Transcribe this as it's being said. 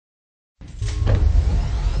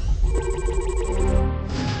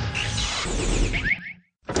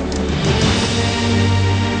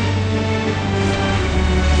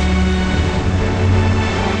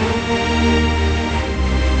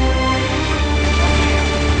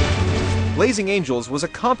Blazing Angels was a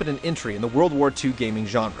competent entry in the World War II gaming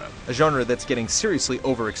genre, a genre that's getting seriously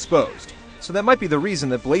overexposed. So that might be the reason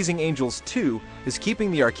that Blazing Angels 2 is keeping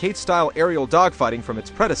the arcade-style aerial dogfighting from its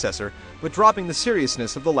predecessor, but dropping the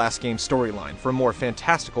seriousness of the last game's storyline for a more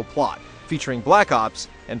fantastical plot, featuring Black Ops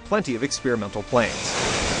and plenty of experimental planes.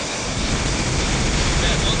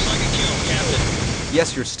 That looks like a kill, Captain.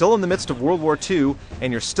 Yes, you're still in the midst of World War II,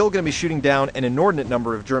 and you're still going to be shooting down an inordinate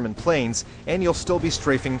number of German planes, and you'll still be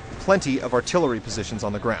strafing plenty of artillery positions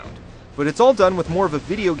on the ground. But it's all done with more of a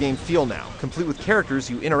video game feel now, complete with characters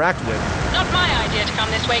you interact with. Not my idea to come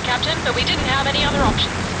this way, Captain, but we didn't have any other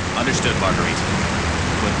options. Understood, Marguerite.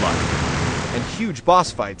 Good luck. And huge boss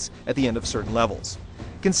fights at the end of certain levels.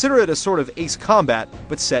 Consider it a sort of Ace Combat,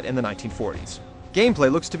 but set in the 1940s.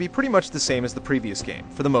 Gameplay looks to be pretty much the same as the previous game,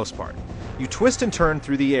 for the most part. You twist and turn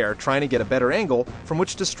through the air trying to get a better angle from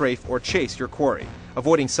which to strafe or chase your quarry,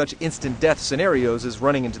 avoiding such instant death scenarios as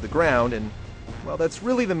running into the ground and, well, that's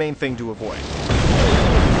really the main thing to avoid.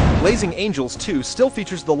 Blazing Angels 2 still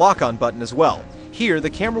features the lock-on button as well. Here, the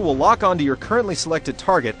camera will lock onto your currently selected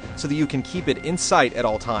target so that you can keep it in sight at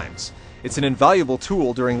all times. It's an invaluable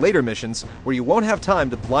tool during later missions where you won't have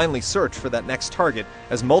time to blindly search for that next target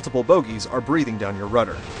as multiple bogeys are breathing down your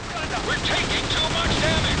rudder. We're taking too much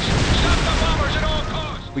damage. Stop the bombers at all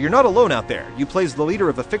costs. But you're not alone out there. You play as the leader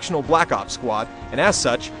of a fictional Black Ops squad, and as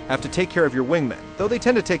such, have to take care of your wingmen, though they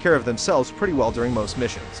tend to take care of themselves pretty well during most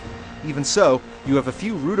missions. Even so, you have a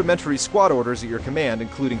few rudimentary squad orders at your command,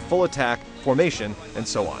 including full attack, formation, and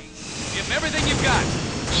so on. Give them everything you've got.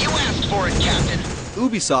 You asked for it, Captain.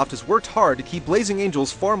 Ubisoft has worked hard to keep Blazing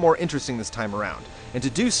Angels far more interesting this time around, and to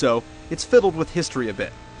do so, it's fiddled with history a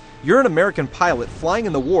bit. You're an American pilot flying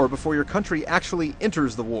in the war before your country actually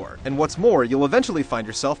enters the war, and what's more, you'll eventually find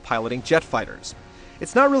yourself piloting jet fighters.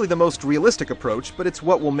 It's not really the most realistic approach, but it's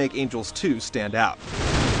what will make Angels 2 stand out.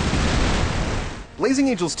 Blazing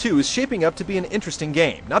Angels 2 is shaping up to be an interesting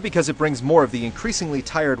game, not because it brings more of the increasingly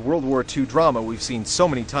tired World War II drama we've seen so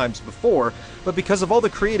many times before, but because of all the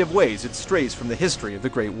creative ways it strays from the history of the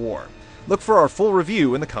Great War. Look for our full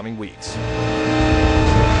review in the coming weeks.